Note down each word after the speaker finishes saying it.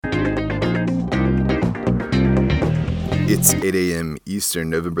It's 8 a.m. Eastern,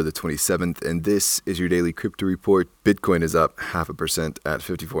 November the 27th, and this is your daily crypto report. Bitcoin is up 0.5% at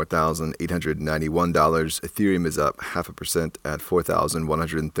 $54,891. Ethereum is up 0.5% at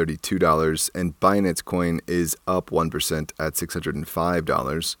 $4,132, and Binance Coin is up 1% at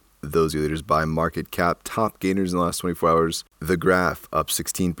 $605. Those are leaders by market cap. Top gainers in the last 24 hours. The Graph up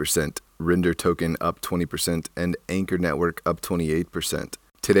 16%, Render Token up 20%, and Anchor Network up 28%.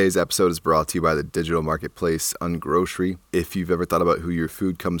 Today's episode is brought to you by the digital marketplace Ungrocery. If you've ever thought about who your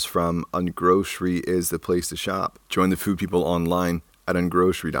food comes from, Ungrocery is the place to shop. Join the food people online at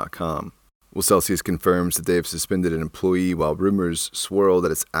ungrocery.com. Well, Celsius confirms that they have suspended an employee while rumors swirl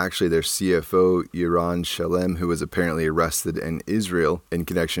that it's actually their CFO, Yaron Shalem, who was apparently arrested in Israel in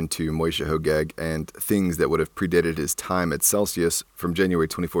connection to Moshe Hogeg and things that would have predated his time at Celsius. From January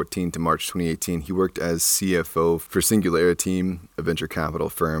 2014 to March 2018, he worked as CFO for Singularity Team, a venture capital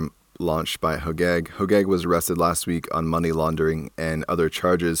firm launched by Hogeg. Hogeg was arrested last week on money laundering and other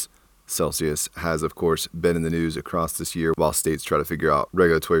charges. Celsius has, of course, been in the news across this year while states try to figure out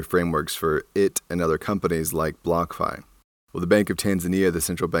regulatory frameworks for it and other companies like BlockFi. Well, the Bank of Tanzania, the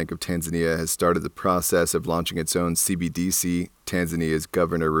Central Bank of Tanzania, has started the process of launching its own CBDC. Tanzania's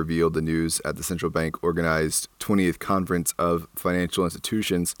governor revealed the news at the central bank organized 20th Conference of Financial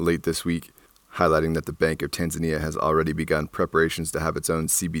Institutions late this week, highlighting that the Bank of Tanzania has already begun preparations to have its own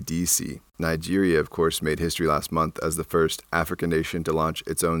CBDC. Nigeria, of course, made history last month as the first African nation to launch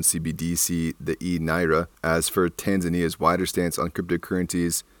its own CBDC, the e-Naira. As for Tanzania's wider stance on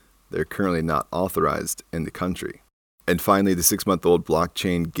cryptocurrencies, they're currently not authorized in the country. And finally, the 6-month-old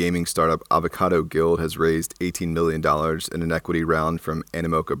blockchain gaming startup Avocado Guild has raised $18 million in an equity round from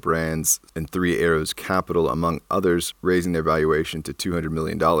Animoca Brands and Three Arrows Capital, among others, raising their valuation to $200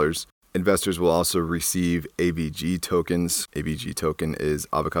 million. Investors will also receive AVG tokens. AVG token is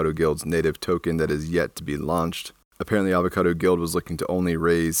Avocado Guild's native token that is yet to be launched. Apparently, Avocado Guild was looking to only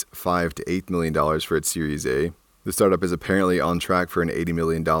raise $5 to $8 million for its Series A. The startup is apparently on track for an $80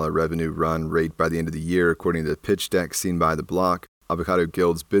 million revenue run rate by the end of the year, according to the pitch deck seen by The Block. Avocado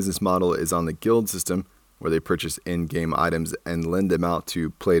Guild's business model is on the Guild system, where they purchase in-game items and lend them out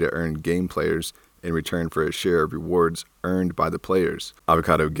to play-to-earn game players in return for a share of rewards earned by the players.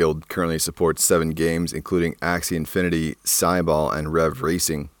 Avocado Guild currently supports 7 games, including Axie Infinity, Cyball, and Rev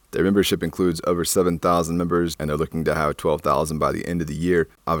Racing. Their membership includes over 7,000 members, and they're looking to have 12,000 by the end of the year.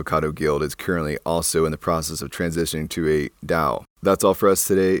 Avocado Guild is currently also in the process of transitioning to a DAO. That's all for us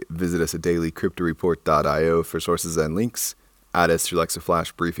today. Visit us at dailycryptoreport.io for sources and links. Add us to Alexa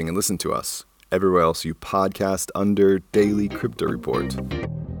Flash Briefing and listen to us everywhere else you podcast under Daily Crypto Report.